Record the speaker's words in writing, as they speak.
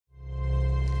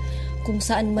Kung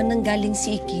saan man nanggaling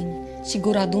si Iking,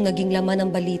 siguradong naging laman ng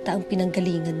balita ang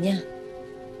pinanggalingan niya.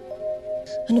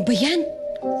 Ano ba yan?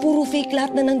 Puro fake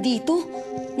lahat na nandito.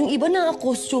 Yung iba na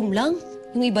costume lang.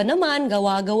 Yung iba naman,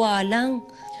 gawa-gawa lang.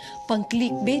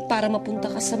 Pang-clickbait para mapunta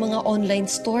ka sa mga online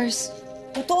stores.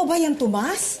 Totoo ba yan,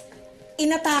 Tomas?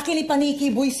 Inatake ni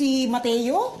Paniki Boy si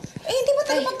Mateo? Hindi ba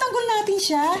talagang tanggol natin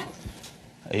siya?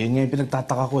 Ayun nga yung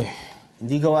pinagtataka ko eh.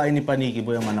 Hindi gawain ni Paniki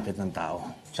Boy ang manakit ng tao.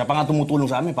 Siya pa nga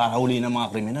tumutulong sa amin para huliin ang mga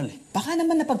kriminal eh. Baka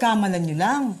naman napagkamalan niyo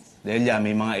lang. Dahil yan,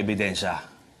 may mga ebidensya.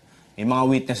 May mga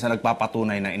witness na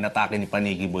nagpapatunay na inatake ni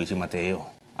Paniki Boy si Mateo.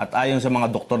 At ayon sa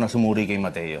mga doktor na sumuri kay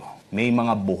Mateo, may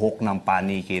mga buhok ng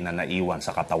paniki na naiwan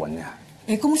sa katawan niya.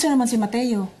 Kumusta naman si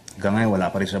Mateo? Hanggang ngayon, wala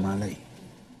pa rin sa malay.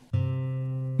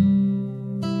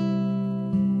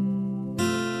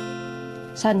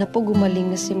 Sana po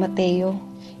gumaling na si Mateo.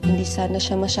 Hindi sana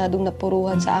siya masyadong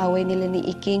napuruhan sa away nila ni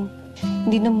Iking.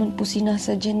 Hindi naman po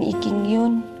sinasadya ni Iking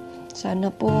yun. Sana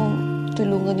po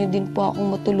tulungan niyo din po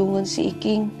akong matulungan si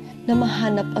Iking na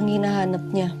mahanap ang hinahanap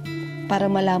niya para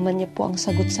malaman niya po ang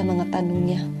sagot sa mga tanong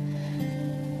niya.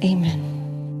 Amen.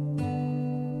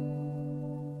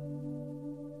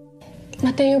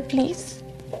 Mateo, please.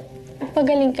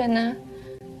 Pagaling ka na.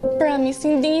 Promise,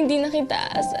 hindi na kita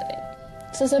aasarin.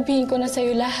 Sasabihin ko na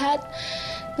sa'yo lahat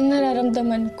ng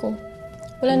nararamdaman ko.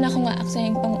 Wala na akong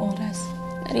aaksayang pang-oras.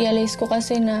 Na-realize ko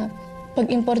kasi na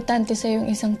pag importante sa'yo yung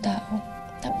isang tao,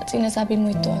 dapat sinasabi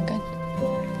mo ito agad.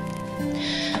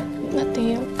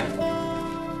 Mateo,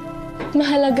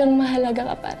 mahalaga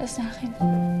ka para sa akin.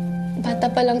 Bata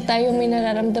pa lang tayo, may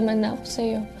nararamdaman na ako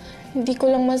sa'yo. Hindi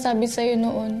ko lang masabi sa'yo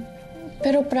noon.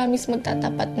 Pero promise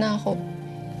magtatapat na ako.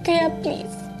 Kaya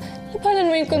please,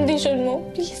 labanan mo yung condition mo,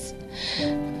 please.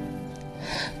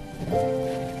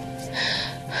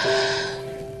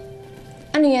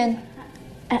 Ano yan?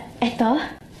 Eto?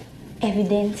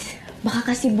 Evidence.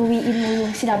 Baka kasi buwiin mo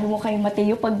yung sinabi mo kay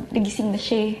Mateo pag nagising na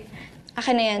siya.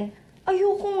 Akin na yan.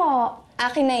 Ayoko nga.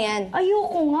 Akin na yan.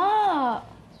 Ayoko nga.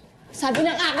 Sabi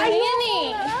ng akin na yan eh.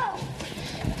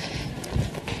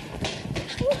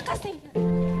 Akin na kasi.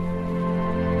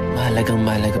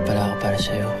 Mahalagang-mahalaga pala ako para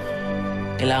sa'yo.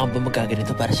 Kailangan ba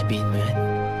magkaganito para sabihin mo yan?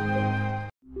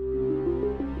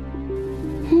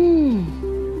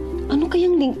 Ano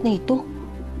kayang link na ito?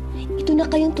 Ito na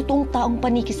kayang totoong taong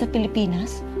paniki sa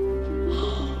Pilipinas?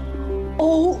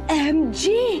 OMG!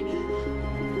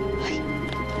 Ay.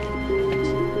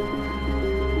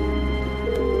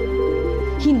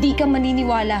 Hindi ka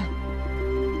maniniwala.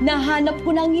 Nahanap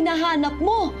ko na ang hinahanap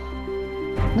mo.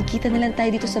 Magkita na lang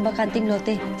tayo dito sa bakanting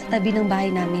lote sa tabi ng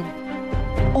bahay namin.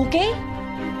 Okay?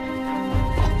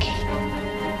 Okay.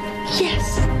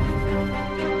 Yes!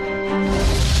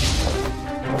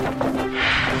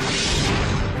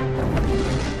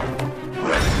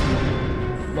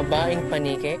 Babaeng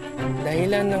panike?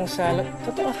 Dahilan ng salot?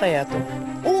 Totoo kaya to?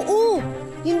 Oo!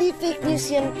 Hindi fake news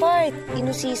yan, part.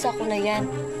 Inusisa ko na yan.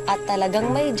 At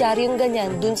talagang may diaryong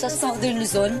ganyan dun sa Southern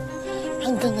Luzon.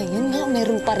 Hanggang ngayon nga,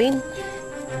 meron pa rin.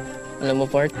 Alam mo,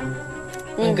 Part,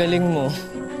 ang galing mo.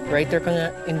 Writer ka nga,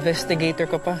 investigator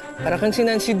ka pa. Para kang si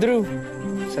Nancy Drew.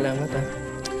 Salamat, ha.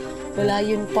 Wala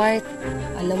yun, part.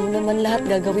 Alam mo naman lahat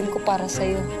gagawin ko para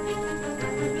sa'yo.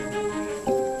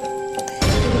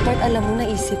 Pero part, alam mo,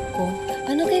 naisip ko,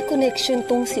 ano kay connection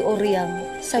tong si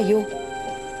Oryang sa'yo?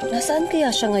 Nasaan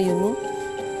kaya siya ngayon, no?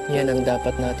 Yan ang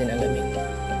dapat natin alamin.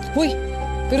 Uy!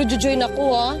 Pero jojoin ako,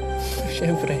 ha?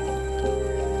 Siyempre.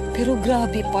 Pero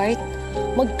grabe, part.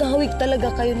 Magkahawig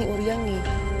talaga kayo ni Oryang, eh.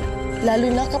 Lalo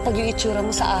na kapag yung itsura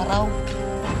mo sa araw.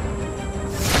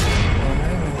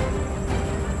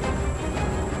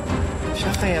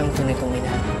 Siya kaya ang tunay kong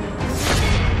ina.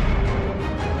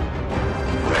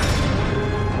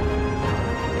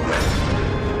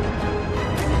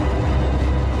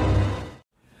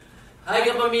 Hi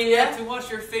kapamilya! To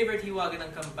watch your favorite Hiwaga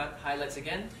Ng Kambat highlights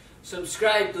again,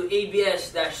 subscribe to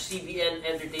ABS-CBN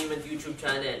Entertainment YouTube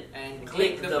channel and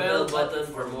click the bell button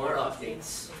for more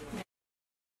updates.